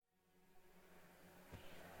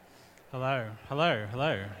Hello, hello,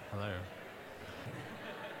 hello, hello.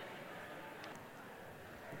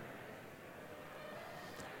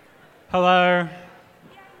 Hello,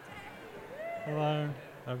 hello,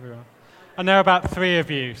 everyone. I know about three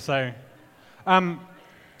of you, so um,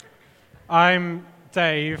 I'm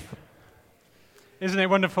Dave. Isn't it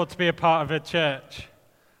wonderful to be a part of a church?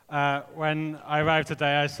 When I arrived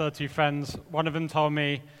today, I saw two friends. One of them told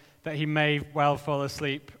me that he may well fall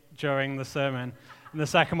asleep during the sermon, and the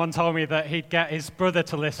second one told me that he'd get his brother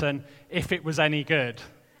to listen if it was any good,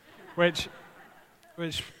 which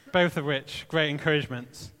both of which, great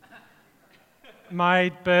encouragements. My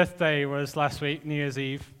birthday was last week, New Year's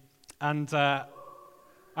Eve, and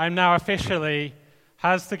I'm now officially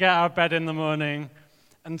has to get out of bed in the morning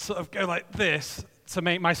and sort of go like this to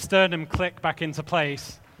make my sternum click back into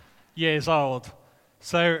place, years old.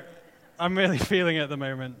 So I'm really feeling it at the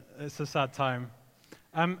moment. It's a sad time.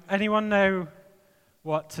 Anyone know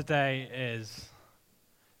what today is?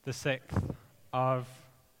 The 6th of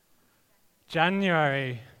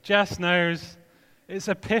January. Jess knows it's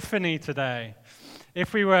Epiphany today.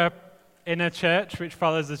 If we were in a church which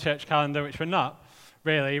follows the church calendar, which we're not,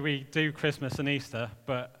 really, we do Christmas and Easter,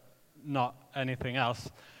 but not anything else,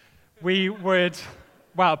 we would,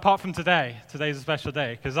 well, apart from today's a special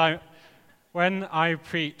day, because when I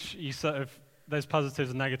preach, there's positives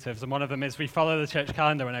and negatives, and one of them is we follow the church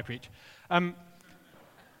calendar when I preach.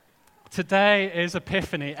 Today is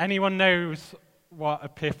Epiphany. Anyone know what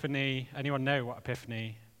Epiphany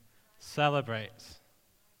celebrates?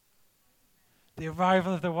 The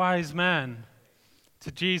arrival of the wise men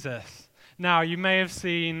to Jesus. Now, you may have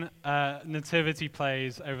seen nativity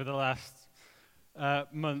plays over the last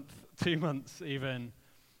month, 2 months even,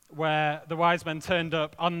 where the wise men turned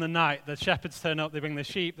up on the night. The shepherds turn up, they bring the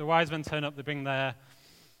sheep. The wise men turn up, they bring their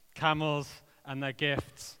camels and their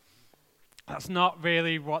gifts. That's not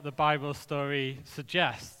really what the Bible story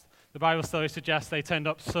suggests. The Bible story suggests they turned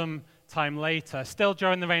up some time later, still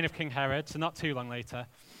during the reign of King Herod, so not too long later,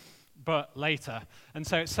 but later. And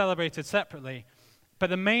so it's celebrated separately. But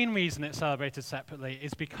the main reason it's celebrated separately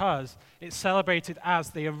is because it's celebrated as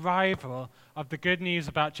the arrival of the good news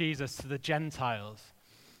about Jesus to the Gentiles.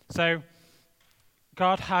 So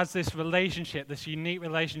God has this relationship, this unique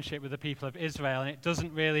relationship with the people of Israel, and it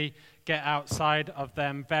doesn't really get outside of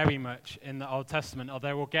them very much in the Old Testament,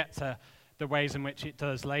 although we'll get to the ways in which it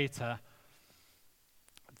does later.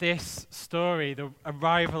 This story, the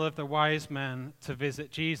arrival of the wise men to visit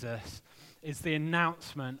Jesus, is the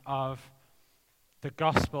announcement of the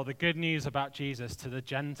gospel, the good news about Jesus to the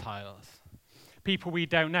Gentiles. People we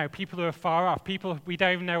don't know, people who are far off, people we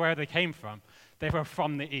don't even know where they came from. They were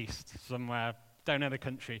from the east somewhere, don't know the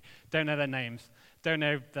country, don't know their names, don't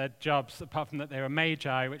know their jobs, apart from that they were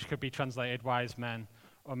magi, which could be translated wise men,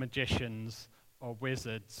 or magicians, or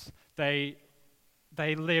wizards. They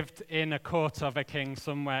lived in a court of a king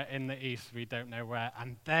somewhere in the east, we don't know where,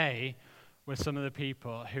 and they were some of the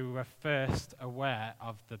people who were first aware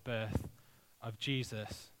of the birth of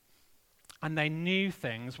Jesus. And they knew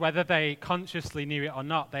things, whether they consciously knew it or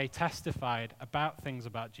not, they testified about things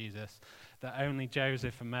about Jesus that only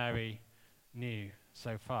Joseph and Mary knew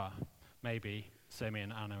so far. Maybe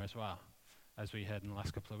Simeon and Anna as well, as we heard in the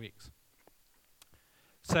last couple of weeks.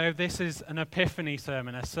 So this is an Epiphany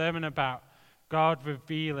sermon, a sermon about God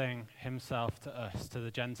revealing himself to us, to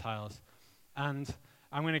the Gentiles. And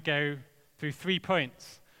I'm going to go through 3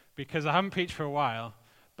 points, because I haven't preached for a while,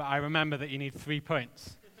 but I remember that you need 3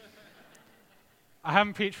 points. I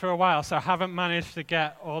haven't preached for a while, so I haven't managed to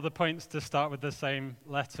get all the points to start with the same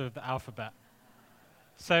letter of the alphabet.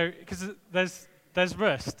 So, because there's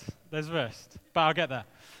rust, but I'll get there.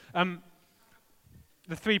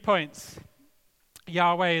 The 3 points.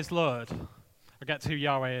 Yahweh is Lord. I'll get to who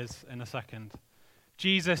Yahweh is in a second.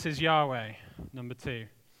 Jesus is Yahweh, number 2.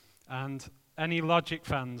 And any logic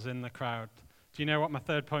fans in the crowd, do you know what my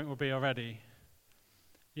 3rd point will be already?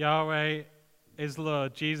 Yahweh is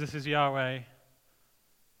Lord. Jesus is Yahweh.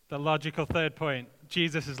 The logical 3rd point,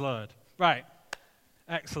 Jesus is Lord. Right.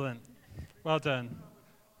 Excellent. Well done.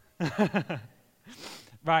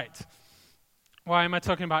 Right. Why am I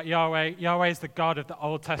talking about Yahweh? Yahweh is the God of the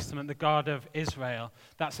Old Testament, the God of Israel.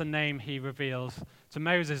 That's a name he reveals to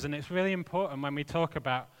Moses, and it's really important when we talk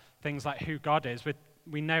about things like who God is,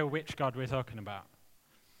 we know which God we're talking about.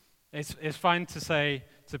 It's fine to say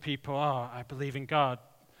to people, oh, I believe in God.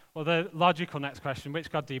 Well, the logical next question,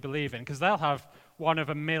 which God do you believe in? Because they'll have one of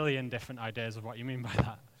a million different ideas of what you mean by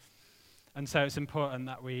that. And so it's important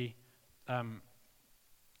that we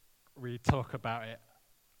talk about it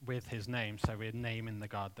with his name, so we're naming the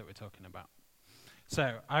God that we're talking about.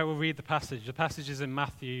 So I will read the passage. The passage is in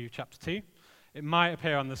Matthew chapter 2. It might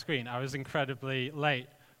appear on the screen. I was incredibly late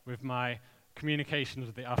with my communications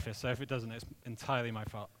with the office, so if it doesn't, it's entirely my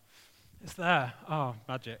fault. It's there. Oh,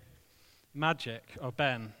 magic. Magic, or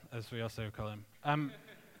Ben, as we also call him.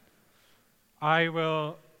 I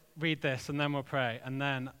will read this, and then we'll pray, and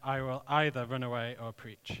then I will either run away or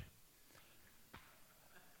preach.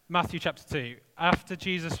 Matthew chapter 2. After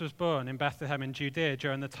Jesus was born in Bethlehem in Judea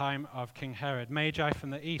during the time of King Herod, Magi from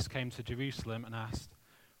the east came to Jerusalem and asked,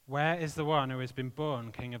 "Where is the one who has been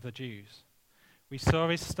born King of the Jews? We saw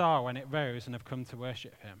his star when it rose and have come to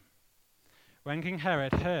worship him." When King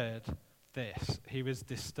Herod heard this, he was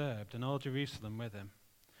disturbed, and all Jerusalem with him.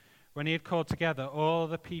 When he had called together all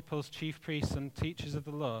the people's chief priests and teachers of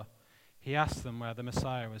the law, he asked them where the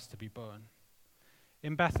Messiah was to be born.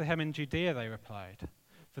 "In Bethlehem in Judea," they replied,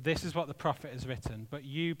 "for this is what the prophet has written, but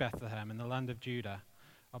you, Bethlehem, in the land of Judah,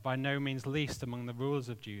 are by no means least among the rulers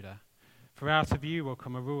of Judah, for out of you will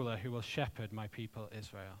come a ruler who will shepherd my people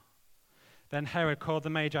Israel." Then Herod called the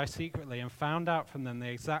Magi secretly and found out from them the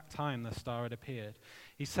exact time the star had appeared.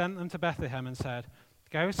 He sent them to Bethlehem and said,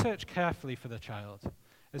 "Go search carefully for the child.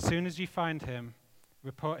 As soon as you find him,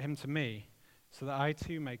 report him to me, so that I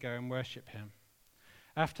too may go and worship him."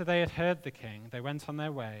 After they had heard the king, they went on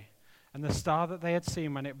their way, and the star that they had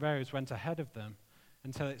seen when it rose went ahead of them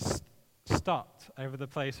until it stopped over the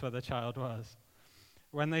place where the child was.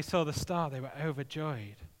 When they saw the star, they were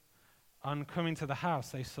overjoyed. On coming to the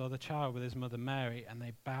house, they saw the child with his mother Mary, and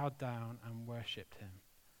they bowed down and worshipped him.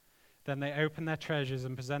 Then they opened their treasures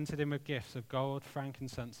and presented him with gifts of gold,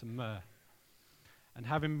 frankincense, and myrrh. And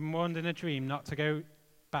having been warned in a dream not to go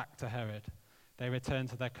back to Herod, they returned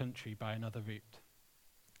to their country by another route.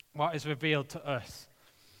 What is revealed to us,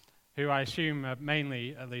 who I assume are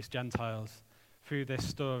mainly, at least, Gentiles, through this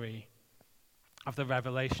story of the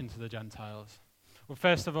revelation to the Gentiles? Well,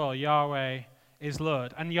 first of all, Yahweh is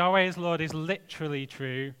Lord. And Yahweh is Lord is literally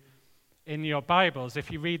true in your Bibles. If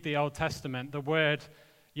you read the Old Testament, the word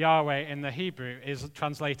Yahweh in the Hebrew is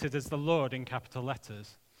translated as the Lord in capital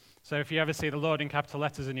letters. So if you ever see the Lord in capital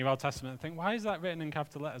letters in your Old Testament and think, why is that written in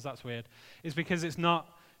capital letters? That's weird. It's because it's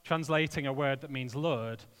not translating a word that means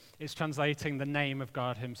Lord. It's translating the name of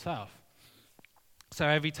God himself. So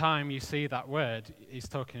every time you see that word, he's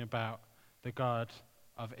talking about the God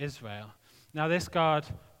of Israel. Now this God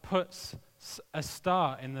puts a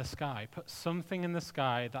star in the sky, puts something in the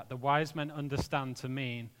sky that the wise men understand to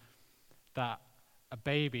mean that a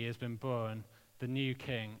baby has been born, the new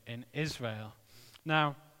king in Israel.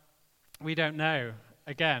 Now, we don't know,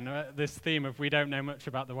 again, this theme of we don't know much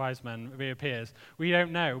about the wise men reappears. We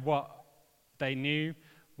don't know what they knew,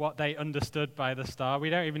 what they understood by the star. We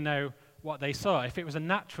don't even know what they saw. If it was a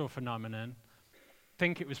natural phenomenon, I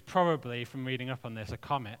think it was probably, from reading up on this, a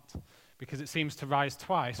comet, because it seems to rise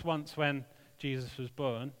twice. Once when Jesus was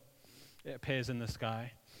born, it appears in the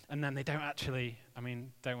sky, and then they don't actually,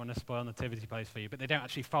 don't want to spoil Nativity Place for you, but they don't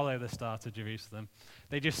actually follow the star to Jerusalem.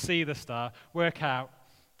 They just see the star, work out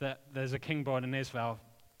that there's a king born in Israel,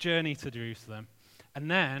 journey to Jerusalem, and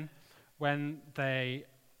then when they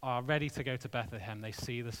are ready to go to Bethlehem, they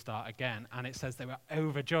see the star again, and it says they were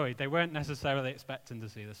overjoyed. They weren't necessarily expecting to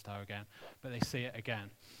see the star again, but they see it again.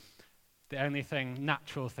 The only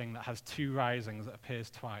natural thing that has two risings that appears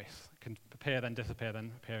twice, can appear then disappear,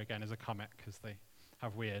 then appear again, is a comet, because they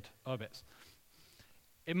have weird orbits.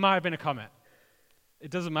 It might have been a comet. It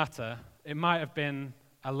doesn't matter. It might have been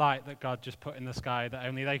a light that God just put in the sky that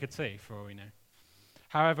only they could see, for all we know.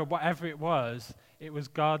 However, whatever it was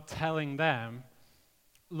God telling them,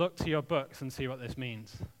 look to your books and see what this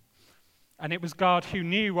means. And it was God who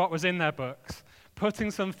knew what was in their books,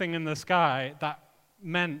 putting something in the sky that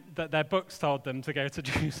meant that their books told them to go to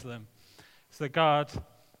Jerusalem. So the God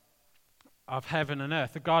of heaven and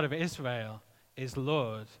earth, the God of Israel, is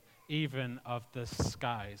Lord even of the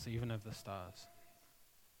skies, even of the stars.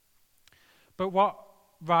 But what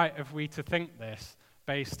right have we to think this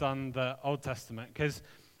based on the Old Testament? Because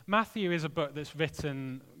Matthew is a book that's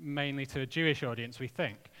written mainly to a Jewish audience, we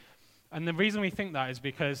think. And the reason we think that is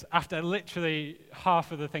because after literally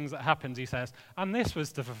half of the things that happens, he says, and this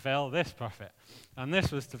was to fulfill this prophet, and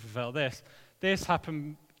this was to fulfill this. This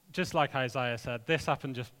happened just like Isaiah said. This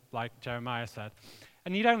happened just like Jeremiah said.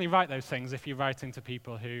 And you'd only write those things if you're writing to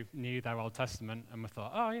people who knew their Old Testament and were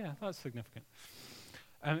thought, oh yeah, that's significant.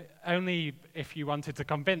 Only if you wanted to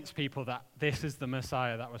convince people that this is the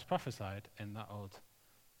Messiah that was prophesied in that Old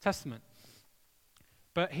Testament.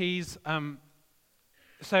 But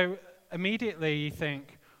so immediately you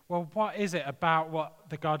think, well, what is it about what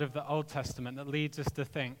the God of the Old Testament that leads us to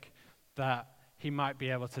think that he might be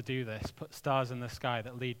able to do this, put stars in the sky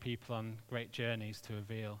that lead people on great journeys to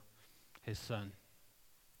reveal his son?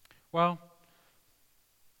 Well,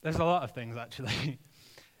 There's a lot of things, actually.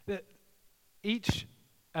 Each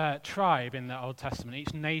tribe in the Old Testament,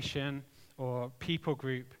 each nation or people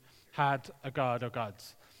group had a god or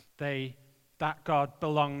gods. That god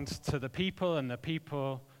belonged to the people, and the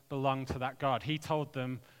people belonged to that god. He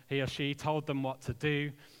or she told them what to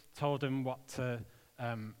do, told them what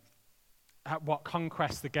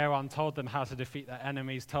conquests to go on, told them how to defeat their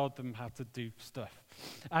enemies, told them how to do stuff.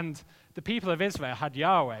 And the people of Israel had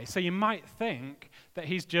Yahweh, so you might think that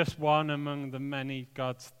he's just one among the many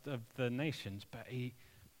gods of the nations, but he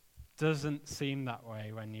doesn't seem that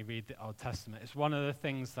way when you read the Old Testament. It's one of the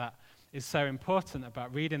things that is so important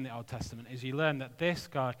about reading the Old Testament is you learn that this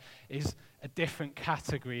God is a different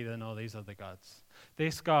category than all these other gods.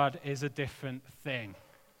 This God is a different thing.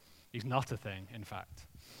 He's not a thing, in fact.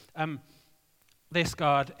 This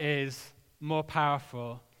God is more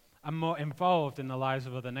powerful and more involved in the lives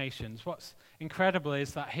of other nations. What's incredible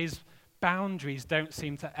is that his boundaries don't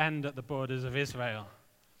seem to end at the borders of Israel.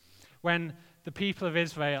 When the people of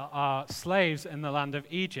Israel are slaves in the land of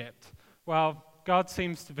Egypt, well,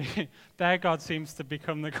 their God seems to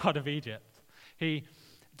become the God of Egypt. He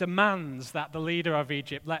demands that the leader of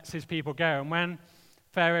Egypt lets his people go. And when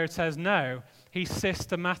Pharaoh says no, he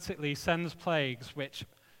systematically sends plagues which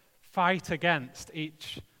fight against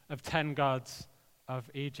each of 10 gods of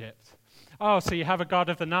Egypt. Oh, so you have a god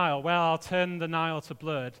of the Nile. Well, I'll turn the Nile to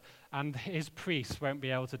blood, and his priests won't be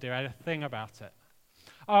able to do anything about it.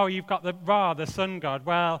 Oh, you've got the Ra, the sun god.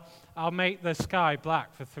 Well, I'll make the sky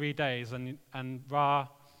black for 3 days, and Ra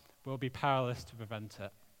will be powerless to prevent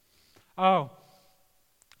it. Oh,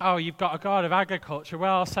 you've got a god of agriculture.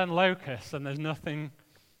 Well, I'll send locusts, and there's nothing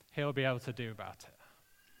he'll be able to do about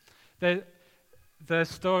it. The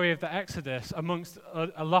story of the Exodus, amongst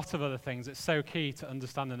a lot of other things, it's so key to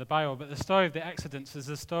understanding the Bible, but the story of the Exodus is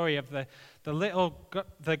the story of the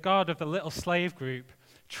God of the little slave group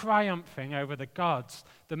triumphing over the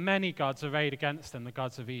many gods arrayed against him, the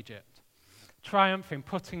gods of Egypt. Triumphing,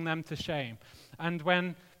 putting them to shame. And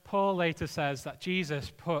when Paul later says that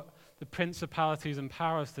Jesus put the principalities and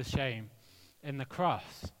powers to shame in the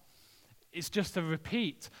cross, it's just a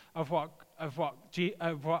repeat of what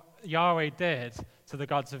Yahweh did to the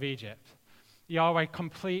gods of Egypt. Yahweh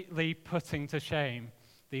completely putting to shame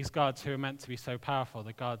these gods who are meant to be so powerful,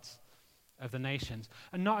 the gods of the nations.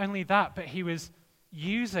 And not only that, but he was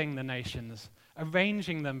using the nations,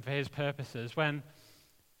 arranging them for his purposes. When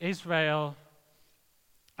Israel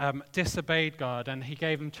disobeyed God, and he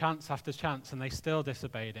gave them chance after chance, and they still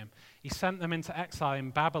disobeyed him, he sent them into exile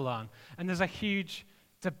in Babylon. And there's a huge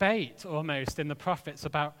debate almost in the prophets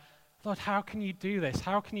about, Lord, how can you do this?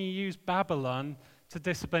 How can you use Babylon to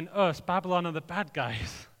discipline us? Babylon are the bad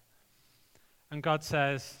guys. And God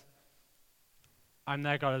says, I'm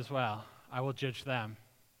their God as well. I will judge them.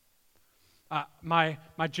 My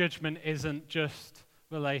judgment isn't just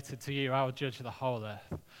related to you. I will judge the whole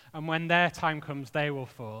earth. And when their time comes, they will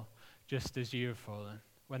fall, just as you have fallen.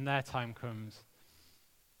 When their time comes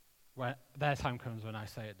when I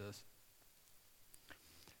say it does.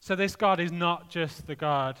 So this God is not just the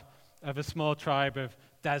God of a small tribe of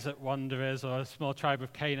desert wanderers or a small tribe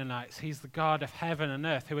of Canaanites. He's the God of heaven and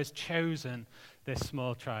earth who has chosen this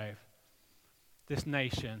small tribe, this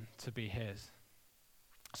nation, to be his.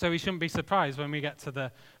 So we shouldn't be surprised when we get to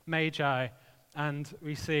the Magi and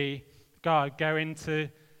we see God going into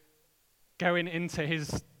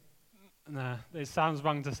his, it sounds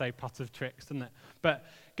wrong to say pot of tricks, doesn't it? But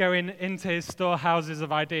going into his storehouses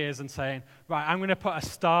of ideas and saying, right, I'm going to put a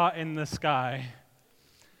star in the sky.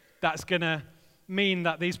 That's going to mean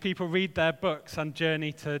that these people read their books and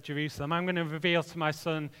journey to Jerusalem. I'm going to reveal to my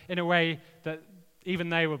son in a way that even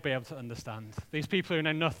they will be able to understand. These people who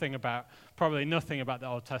know probably nothing about the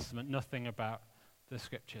Old Testament, nothing about the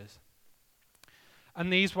Scriptures.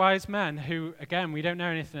 And these wise men who, again, we don't know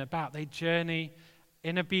anything about, they journey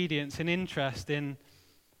in obedience, in interest, in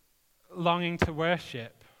longing to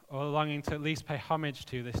worship or longing to at least pay homage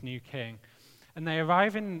to this new king. And they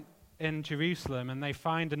arrive in Jerusalem and they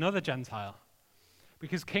find another Gentile,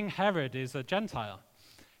 because King Herod is a Gentile.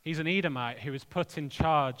 He's an Edomite who was put in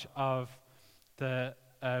charge of the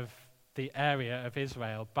area of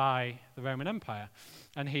Israel by the Roman Empire.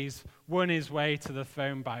 And he's won his way to the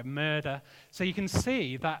throne by murder. So you can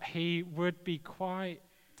see that he would be quite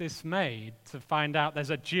dismayed to find out there's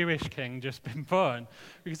a Jewish king just been born,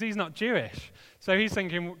 because he's not Jewish. So he's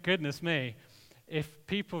thinking, goodness me, if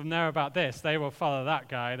people know about this, they will follow that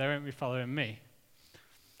guy, they won't be following me.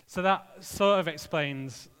 So that sort of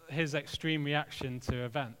explains his extreme reaction to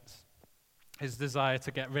events, his desire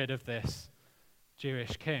to get rid of this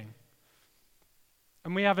Jewish king.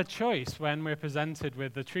 And we have a choice when we're presented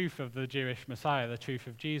with the truth of the Jewish Messiah, the truth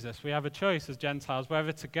of Jesus. We have a choice as Gentiles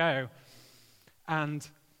whether to go and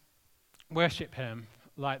worship him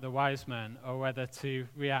like the wise men or whether to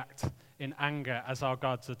react in anger as our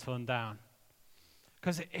gods are torn down.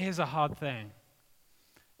 Because it is a hard thing.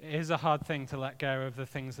 It is a hard thing to let go of the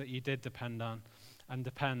things that you did depend on and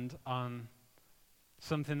depend on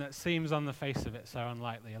something that seems on the face of it so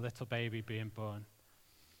unlikely, a little baby being born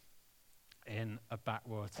in a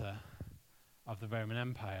backwater of the Roman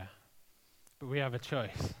Empire. But we have a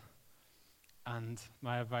choice. And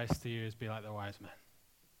my advice to you is be like the wise men.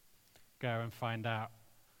 Go and find out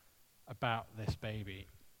about this baby.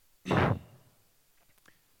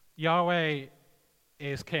 Yahweh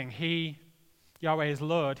is king. Yahweh is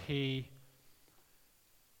Lord. He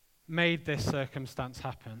made this circumstance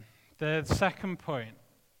happen. The second point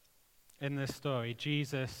in this story,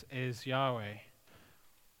 Jesus is Yahweh.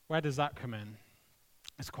 Where does that come in?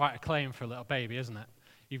 It's quite a claim for a little baby, isn't it?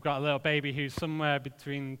 You've got a little baby who's somewhere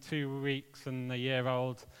between 2 weeks and a year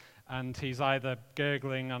old, and he's either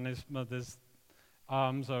gurgling on his mother's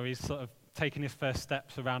arms or he's sort of taking his first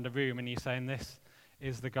steps around a room, and he's saying, "This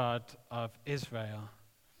is the God of Israel."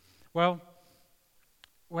 Well,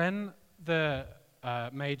 when the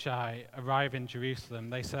Magi arrive in Jerusalem,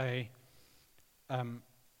 they say,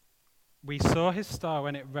 "We saw his star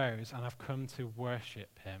when it rose and have come to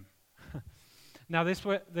worship him." Now, this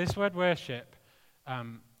word worship,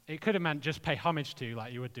 it could have meant just pay homage to,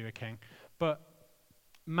 like you would do a king. But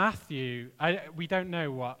Matthew, we don't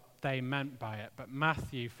know what they meant by it, but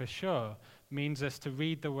Matthew for sure means us to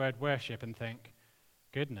read the word worship and think,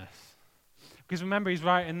 goodness. Because remember, he's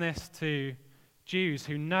writing this to Jews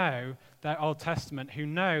who know their Old Testament, who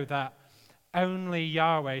know that only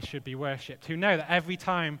Yahweh should be worshipped, who know that every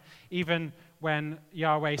time, even when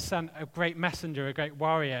Yahweh sent a great messenger, a great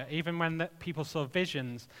warrior, even when the people saw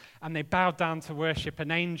visions and they bowed down to worship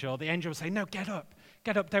an angel, the angel would say, "No, get up,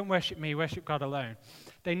 don't worship me, worship God alone."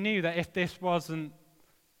 They knew that if this wasn't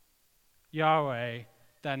Yahweh,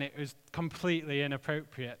 then it was completely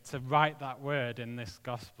inappropriate to write that word in this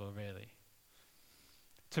gospel, really.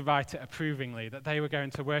 To write it approvingly, that they were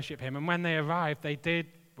going to worship him. And when they arrived, they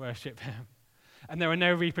did worship him. And there were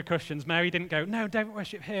no repercussions. Mary didn't go, "No, don't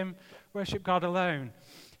worship him, worship God alone."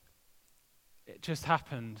 It just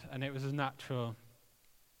happened, and it was as natural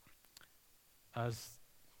as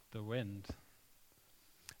the wind.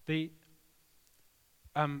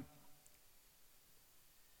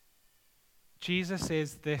 Jesus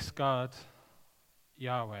is this God,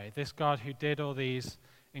 Yahweh, this God who did all these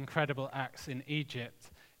incredible acts in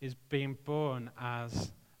Egypt, is being born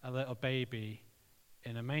as a little baby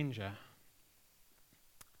in a manger.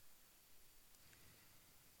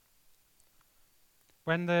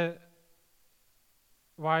 When the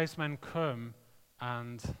wise men come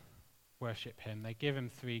and worship him, they give him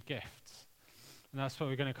 3 gifts. And that's what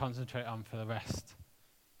we're going to concentrate on for the rest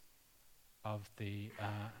of the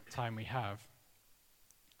time we have.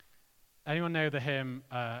 Anyone know the hymn,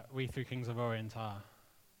 "We Three Kings of Orient Are"?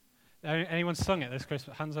 Anyone sung it this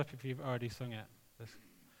Christmas? Hands up if you've already sung it.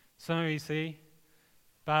 Some of you see?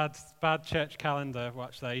 Bad church calendar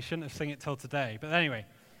watch there. You shouldn't have sung it till today. But anyway,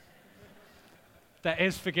 there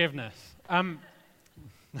is forgiveness.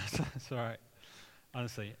 That's all right,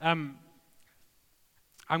 honestly. I'm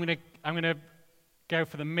gonna go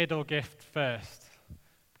for the middle gift first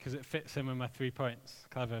because it fits in with my 3 points.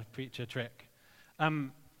 Clever preacher trick.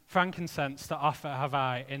 Frankincense to offer have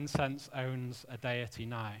I. Incense owns a deity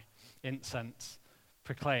nigh. Incense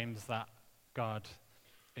proclaims that God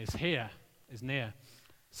is here, is near.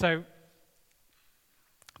 So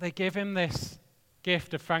they give him this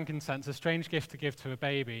gift of frankincense, a strange gift to give to a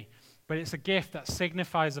baby, but it's a gift that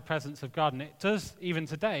signifies the presence of God, and it does even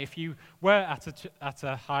today. If you were at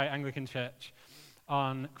a high Anglican church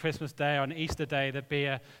on Christmas Day, on Easter Day, there'd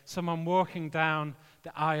be someone walking down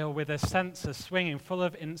the aisle with a censer swinging, full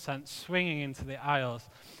of incense, swinging into the aisles,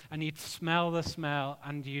 and you'd smell the smell,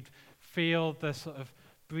 and you'd feel the sort of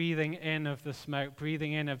breathing in of the smoke,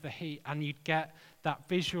 breathing in of the heat, and you'd get that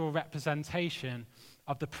visual representation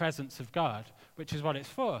of the presence of God, which is what it's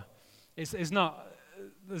for. It's not,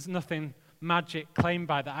 there's nothing magic claimed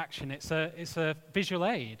by the action. It's a visual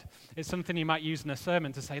aid. It's something you might use in a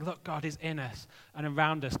sermon to say, look, God is in us and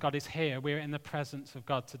around us. God is here. We're in the presence of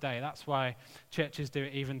God today. That's why churches do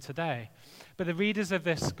it even today. But the readers of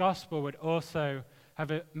this gospel would also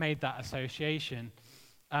have made that association.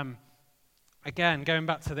 Again, going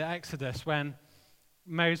back to the Exodus, when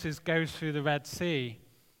Moses goes through the Red Sea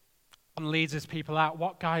and leads his people out,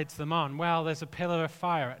 what guides them on? Well, there's a pillar of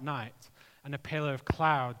fire at night and a pillar of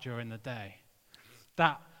cloud during the day.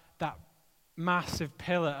 That massive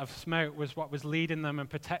pillar of smoke was what was leading them and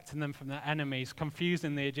protecting them from their enemies,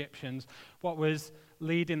 confusing the Egyptians, what was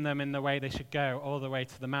leading them in the way they should go, all the way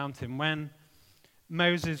to the mountain. When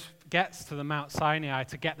Moses gets to the Mount Sinai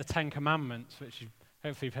to get the Ten Commandments, which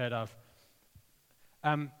hopefully you've heard of,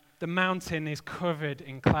 the mountain is covered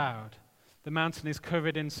in cloud. The mountain is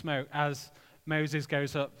covered in smoke as Moses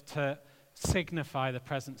goes up to signify the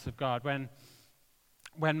presence of God.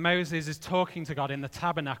 When Moses is talking to God in the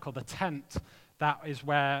tabernacle, the tent, that is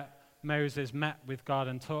where Moses met with God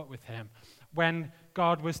and talked with him. When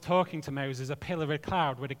God was talking to Moses, a pillar of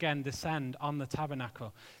cloud would again descend on the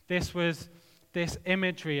tabernacle. This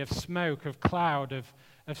imagery of smoke, of cloud,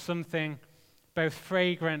 of something both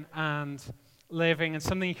fragrant and living and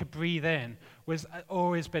something you could breathe in, was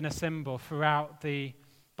always been a symbol throughout the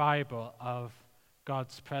Bible of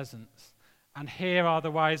God's presence. And here are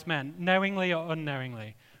the wise men, knowingly or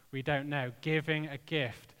unknowingly, we don't know, giving a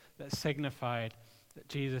gift that signified that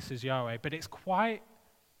Jesus is Yahweh. But it's quite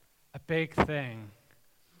a big thing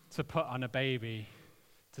to put on a baby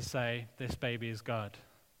to say, this baby is God.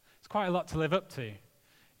 It's quite a lot to live up to.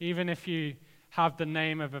 Even if you have the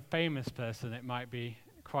name of a famous person, it might be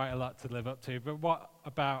quite a lot to live up to. But what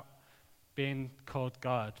about being called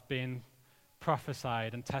God, being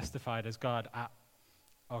prophesied and testified as God at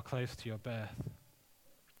or close to your birth?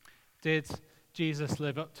 Did Jesus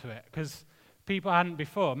live up to it? Because people hadn't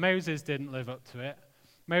before. Moses didn't live up to it.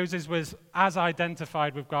 Moses was as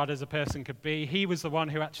identified with God as a person could be. He was the one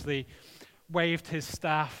who actually waved his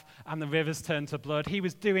staff and the rivers turned to blood. He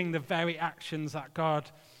was doing the very actions that God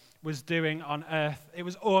was doing on earth. It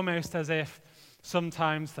was almost as if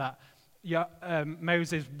sometimes that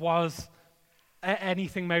Moses was,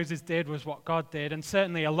 anything Moses did was what God did, and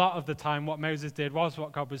certainly a lot of the time what Moses did was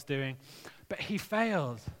what God was doing. But he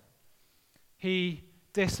failed. He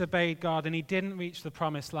disobeyed God and he didn't reach the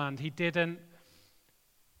promised land. He didn't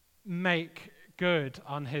make good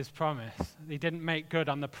on his promise. He didn't make good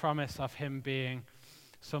on the promise of him being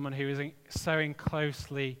someone who is so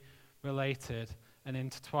closely related and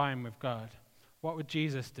intertwined with God. What would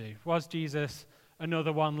Jesus do? Was Jesus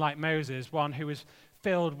another one like Moses, one who was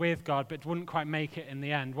filled with God but wouldn't quite make it in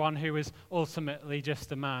the end, one who was ultimately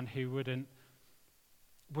just a man who wouldn't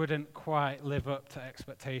quite live up to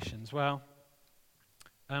expectations? Well,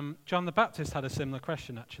 John the Baptist had a similar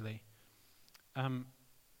question, actually.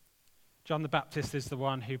 John the Baptist is the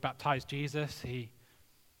one who baptized Jesus.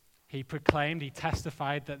 He proclaimed, he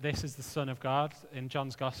testified that this is the Son of God. In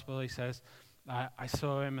John's Gospel, he says, I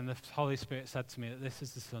saw him and the Holy Spirit said to me that this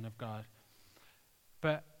is the Son of God.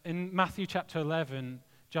 But in Matthew chapter 11,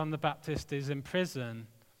 John the Baptist is in prison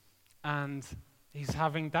and he's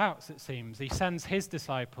having doubts, it seems. He sends his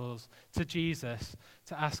disciples to Jesus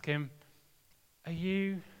to ask him, are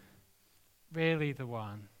you really the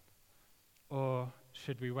one? Or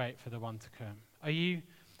should we wait for the one to come? Are you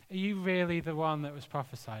really the one that was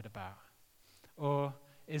prophesied about? Or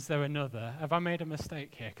is there another? Have I made a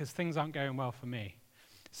mistake here? Because things aren't going well for me.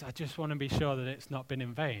 So I just want to be sure that it's not been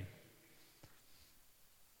in vain.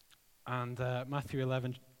 And Matthew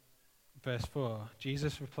 11, verse 4,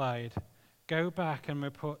 Jesus replied, go back and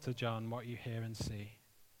report to John what you hear and see.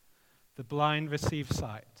 The blind receive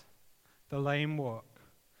sight, the lame walk,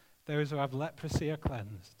 those who have leprosy are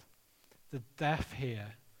cleansed, the deaf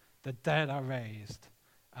hear, the dead are raised,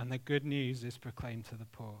 and the good news is proclaimed to the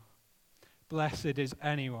poor. Blessed is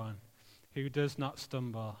anyone who does not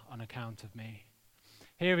stumble on account of me.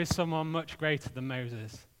 Here is someone much greater than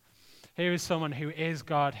Moses. Here is someone who is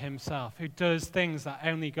God himself, who does things that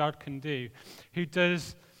only God can do, who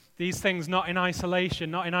does these things not in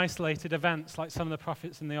isolation, not in isolated events like some of the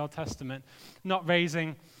prophets in the Old Testament, not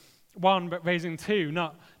raising one but raising two,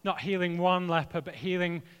 not healing one leper but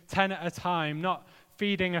healing 10 at a time, not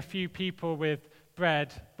feeding a few people with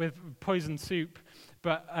bread, with poisoned soup,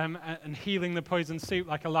 but and healing the poisoned soup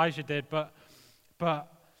like Elijah did, but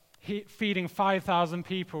feeding 5,000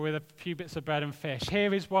 people with a few bits of bread and fish.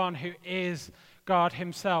 Here is one who is God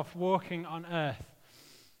himself walking on earth.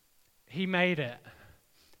 He made it.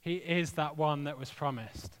 He is that one that was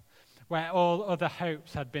promised, where all other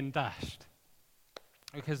hopes had been dashed,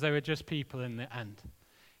 because they were just people in the end.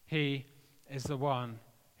 He is the one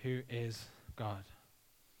who is God.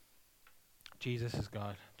 Jesus is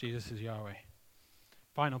God. Jesus is Yahweh.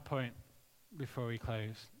 Final point before we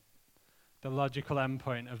close. The logical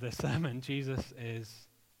endpoint of this sermon, Jesus is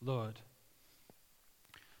Lord.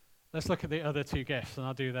 Let's look at the other two gifts, and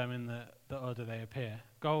I'll do them in the order they appear.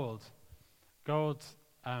 Gold. Gold,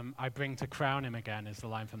 I bring to crown him again, is the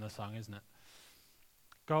line from the song, isn't it?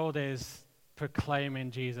 Gold is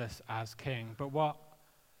proclaiming Jesus as king. But what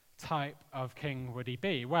type of king would he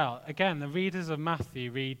be? Well, again, the readers of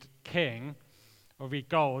Matthew read king, or read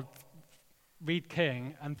gold, read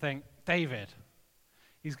king, and think, David.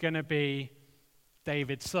 He's going to be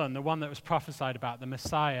David's son, the one that was prophesied about, the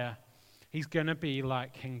Messiah. He's going to be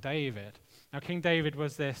like King David. Now, King David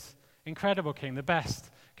was this incredible king, the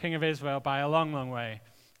best king of Israel by a long, long way.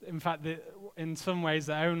 In fact, in some ways,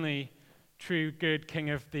 the only true good king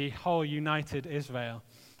of the whole united Israel.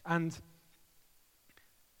 And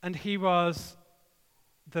he was,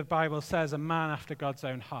 the Bible says, a man after God's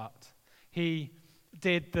own heart. He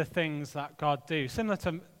did the things that God do, similar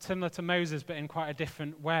to Moses, but in quite a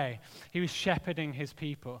different way. He was shepherding his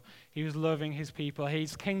people. He was loving his people.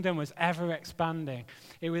 His kingdom was ever expanding.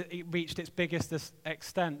 It reached its biggest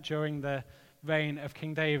extent during the reign of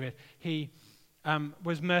King David. He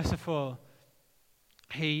was merciful.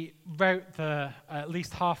 He wrote at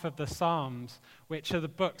least half of the Psalms, which are the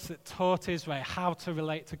books that taught Israel how to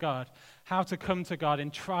relate to God, how to come to God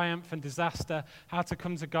in triumph and disaster, how to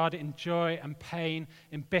come to God in joy and pain,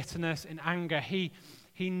 in bitterness, in anger. He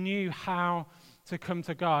knew how to come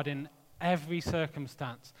to God in every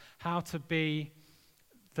circumstance, how to be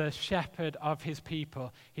the shepherd of his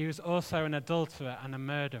people. He was also an adulterer and a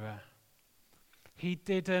murderer.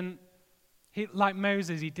 Like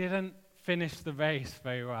Moses, he didn't finish the race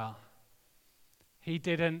very well. He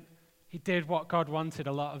did what God wanted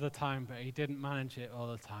a lot of the time, but he didn't manage it all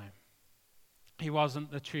the time. He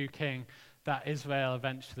wasn't the true king that Israel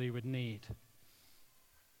eventually would need.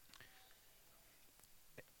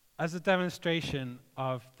 As a demonstration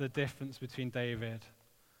of the difference between David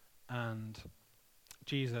and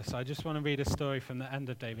Jesus, I just want to read a story from the end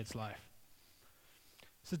of David's life.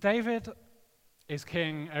 So David is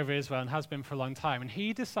king over Israel and has been for a long time, and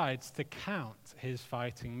he decides to count his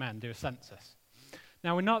fighting men, do a census.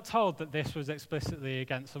 Now, we're not told that this was explicitly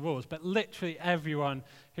against the rules, but literally everyone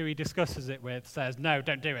who he discusses it with says, no,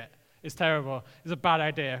 don't do it. It's terrible. It's a bad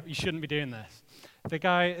idea. You shouldn't be doing this.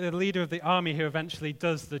 The leader of the army who eventually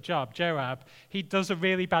does the job, Joab, he does a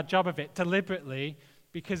really bad job of it deliberately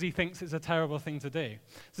because he thinks it's a terrible thing to do.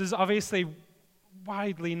 So there's obviously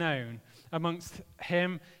widely known amongst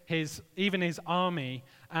him, even his army,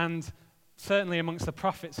 and certainly amongst the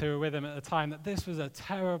prophets who were with him at the time, that this was a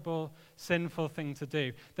terrible, sinful thing to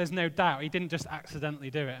do. There's no doubt. He didn't just accidentally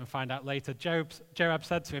do it and find out later. Joab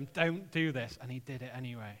said to him, don't do this, and he did it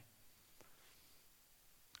anyway.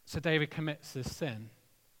 So David commits this sin.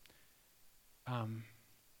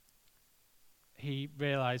 He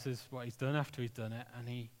realizes what he's done after he's done it, and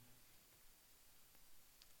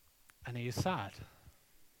he is sad.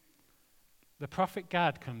 The prophet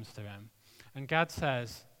Gad comes to him, and Gad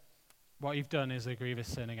says, what you've done is a grievous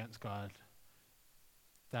sin against God.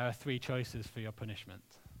 There are 3 choices for your punishment.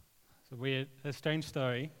 It's a strange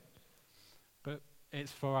story, but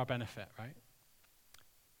it's for our benefit, right?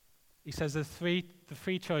 He says the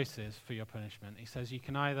three choices for your punishment. He says you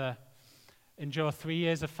can either endure 3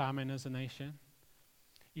 years of famine as a nation,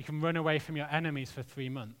 you can run away from your enemies for 3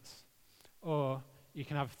 months, or you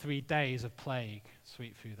can have 3 days of plague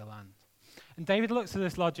sweep through the land. And David looks at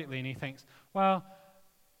this logically and he thinks, well,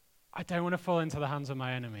 I don't want to fall into the hands of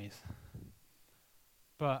my enemies,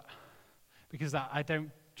 but because I don't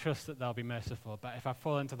trust that they'll be merciful. But if I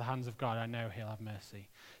fall into the hands of God, I know he'll have mercy.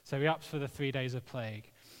 So he opts for the 3 days of plague.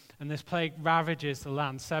 And this plague ravages the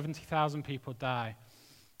land. 70,000 people die.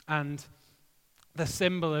 And the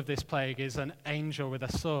symbol of this plague is an angel with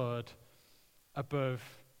a sword above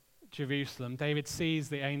Jerusalem. David sees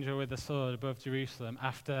the angel with a sword above Jerusalem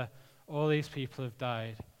after all these people have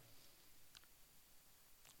died.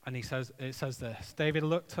 And it says this, David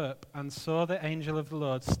looked up and saw the angel of the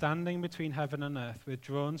Lord standing between heaven and earth with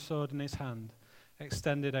drawn sword in his hand,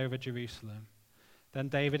 extended over Jerusalem. Then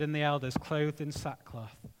David and the elders, clothed in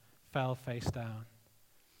sackcloth, fell face down.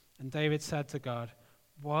 And David said to God,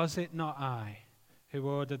 was it not I who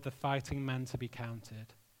ordered the fighting men to be counted?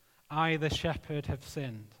 I, the shepherd, have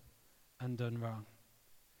sinned and done wrong.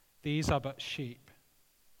 These are but sheep.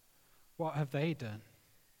 What have they done?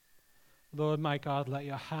 Lord my God, let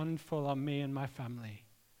your hand fall on me and my family,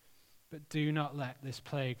 but do not let this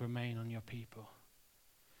plague remain on your people.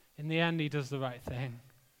 In the end, he does the right thing.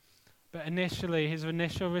 But initially, his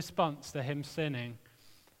initial response to him sinning,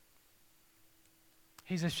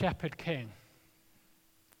 he's a shepherd king.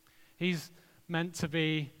 He's meant to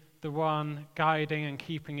be the one guiding and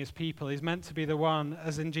keeping his people. He's meant to be the one,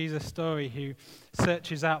 as in Jesus' story, who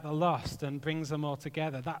searches out the lost and brings them all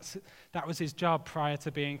together. That was his job prior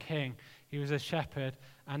to being king. He was a shepherd,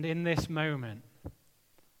 and in this moment,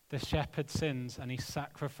 the shepherd sins and he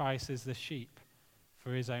sacrifices the sheep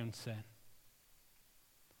for his own sin.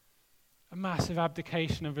 a massive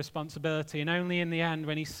abdication of responsibility. And only in the end,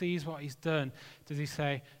 when he sees what he's done, does he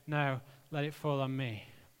say, no, let it fall on me.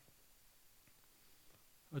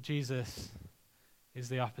 Well, Jesus is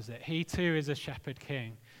the opposite. He too is a shepherd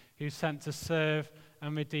king who's sent to serve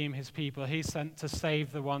and redeem his people. He's sent to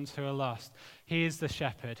save the ones who are lost. He is the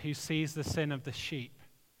shepherd who sees the sin of the sheep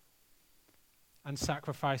and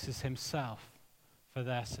sacrifices himself for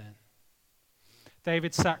their sin.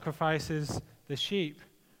 David sacrifices the sheep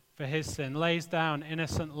for his sin, lays down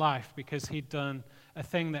innocent life because he'd done a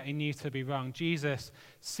thing that he knew to be wrong. Jesus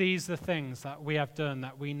sees the things that we have done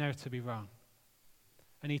that we know to be wrong,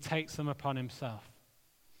 and he takes them upon himself,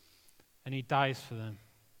 and he dies for them.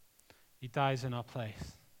 He dies in our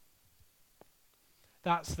place.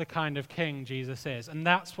 That's the kind of king Jesus is, and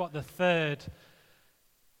that's what the third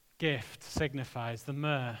gift signifies, the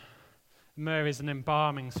myrrh. Myrrh is an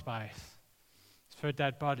embalming spice. It's for a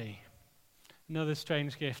dead body. Another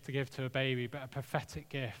strange gift to give to a baby, but a prophetic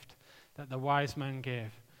gift that the wise men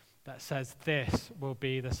give that says this will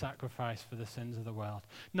be the sacrifice for the sins of the world.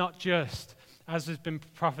 Not just, as has been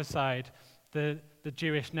prophesied, the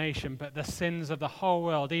Jewish nation, but the sins of the whole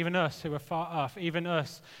world, even us who are far off, even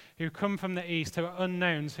us who come from the east, who are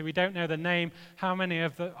unknowns, who we don't know the name, how many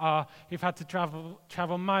of them are, who've had to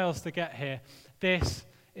travel miles to get here. This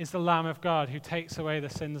is the Lamb of God who takes away the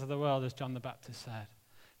sins of the world, as John the Baptist said.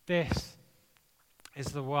 This is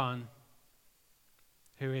the one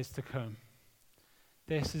who is to come.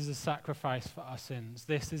 This is a sacrifice for our sins.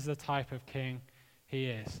 This is the type of king he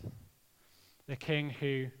is. The king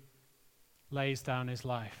who lays down his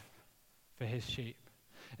life for his sheep.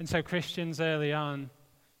 And so Christians early on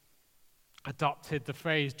adopted the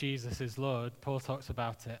phrase Jesus is Lord. Paul talks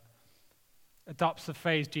about it. Adopts the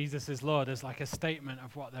phrase Jesus is Lord as like a statement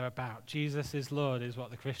of what they're about. Jesus is Lord is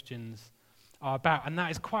what the Christians are about. And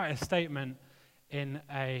that is quite a statement in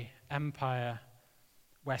an empire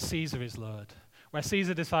where Caesar is Lord. Where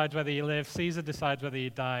Caesar decides whether you live, Caesar decides whether you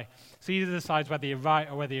die, Caesar decides whether you're right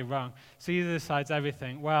or whether you're wrong. Caesar decides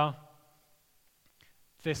everything. Well,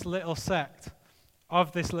 this little sect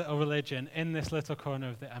of this little religion in this little corner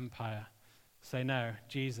of the empire say, no,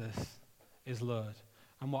 Jesus is Lord.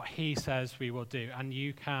 And what he says we will do. And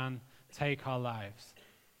you can take our lives.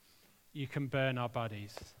 You can burn our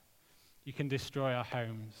bodies. You can destroy our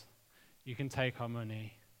homes. You can take our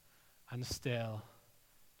money. And still,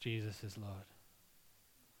 Jesus is Lord.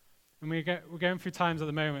 And we're going through times at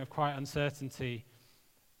the moment of quite uncertainty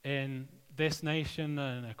in this nation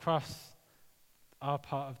and across our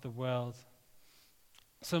part of the world.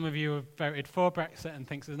 Some of you have voted for Brexit and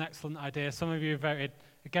think it's an excellent idea. Some of you have voted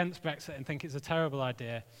against Brexit and think it's a terrible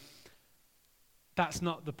idea. That's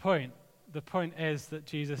not the point. The point is that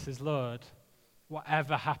Jesus is Lord,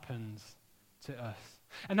 whatever happens to us.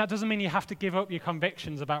 And that doesn't mean you have to give up your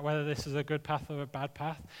convictions about whether this is a good path or a bad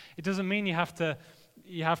path. It doesn't mean you have to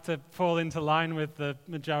fall into line with the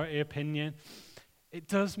majority opinion. It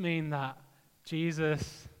does mean that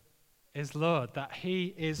Jesus is Lord, that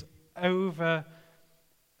he is overseeing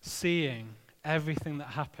everything that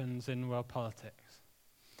happens in world politics,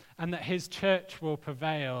 and that his church will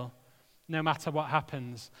prevail no matter what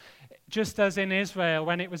happens. Just as in Israel,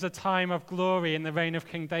 when it was a time of glory in the reign of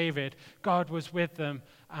King David, God was with them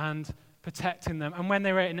and protecting them. And when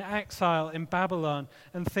they were in exile in Babylon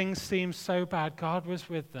and things seemed so bad, God was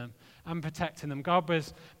with them and protecting them. God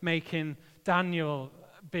was making Daniel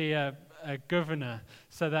be a governor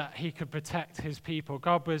so that he could protect his people.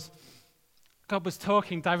 God was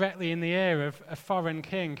talking directly in the ear of a foreign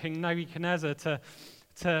king, King Nebuchadnezzar,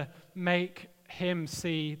 to make him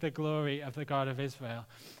see the glory of the God of Israel.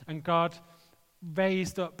 And God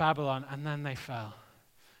raised up Babylon, and then they fell.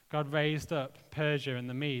 God raised up Persia and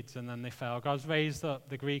the Medes, and then they fell. God raised up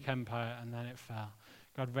the Greek Empire, and then it fell.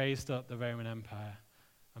 God raised up the Roman Empire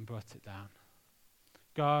and brought it down.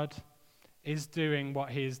 God is doing what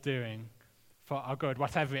he is doing for our good,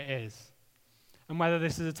 whatever it is. And whether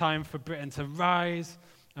this is a time for Britain to rise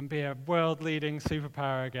and be a world-leading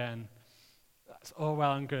superpower again, that's all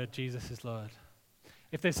well and good. Jesus is Lord.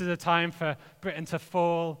 If this is a time for Britain to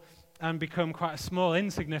fall and become quite a small,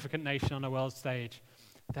 insignificant nation on a world stage,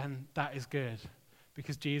 then that is good,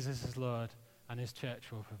 because Jesus is Lord and his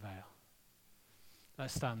church will prevail.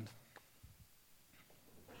 Let's stand.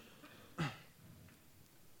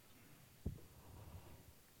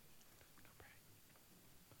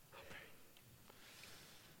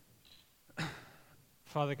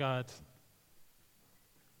 Father God,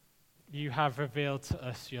 you have revealed to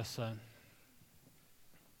us your Son,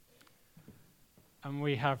 and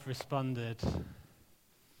we have responded.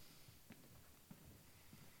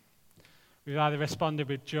 We've either responded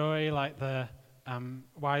with joy, like the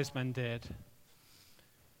wise men did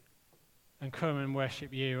and come and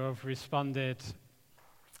worship you, or have responded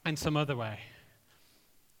in some other way.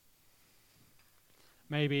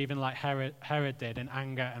 Maybe even like Herod did, in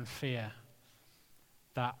anger and fear,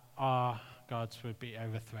 that our gods would be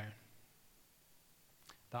overthrown,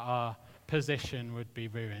 that our position would be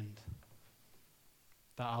ruined,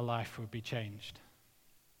 that our life would be changed.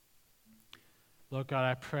 Lord God,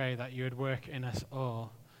 I pray that you would work in us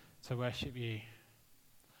all to worship you.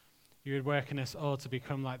 You would work in us all to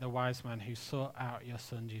become like the wise man who sought out your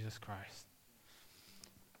Son, Jesus Christ,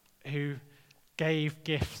 who gave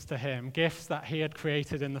gifts to him, gifts that he had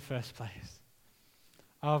created in the first place.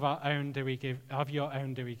 Of your own do we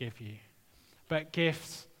give you. But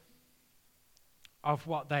gifts of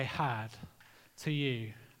what they had to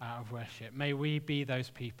you out of worship. May we be those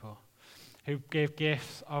people who give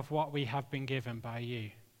gifts of what we have been given by you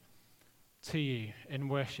to you in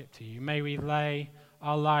worship to you. May we lay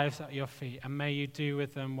our lives at your feet, and may you do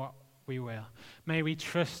with them what we will. May we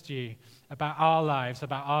trust you about our lives,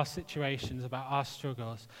 about our situations, about our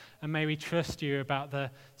struggles, and may we trust you about the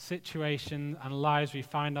situation and lives we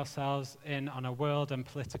find ourselves in on a world and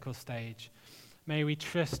political stage. May we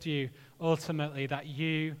trust you ultimately that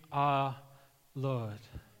you are Lord,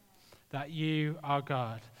 that you are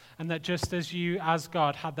God, and that just as you as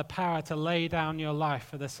God had the power to lay down your life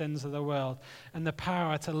for the sins of the world and the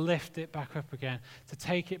power to lift it back up again, to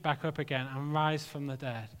take it back up again and rise from the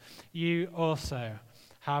dead, you also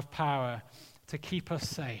have power to keep us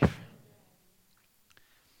safe,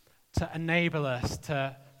 to enable us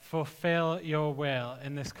to fulfill your will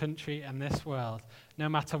in this country and this world, no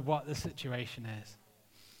matter what the situation is.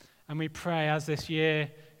 And we pray as this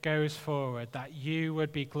year goes forward that you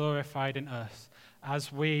would be glorified in us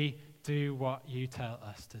as we do what you tell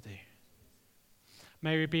us to do.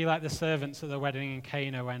 May we be like the servants at the wedding in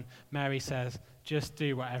Cana when Mary says, just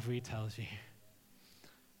do whatever he tells you.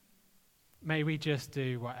 May we just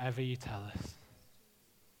do whatever you tell us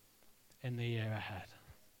in the year ahead.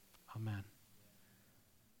 Amen.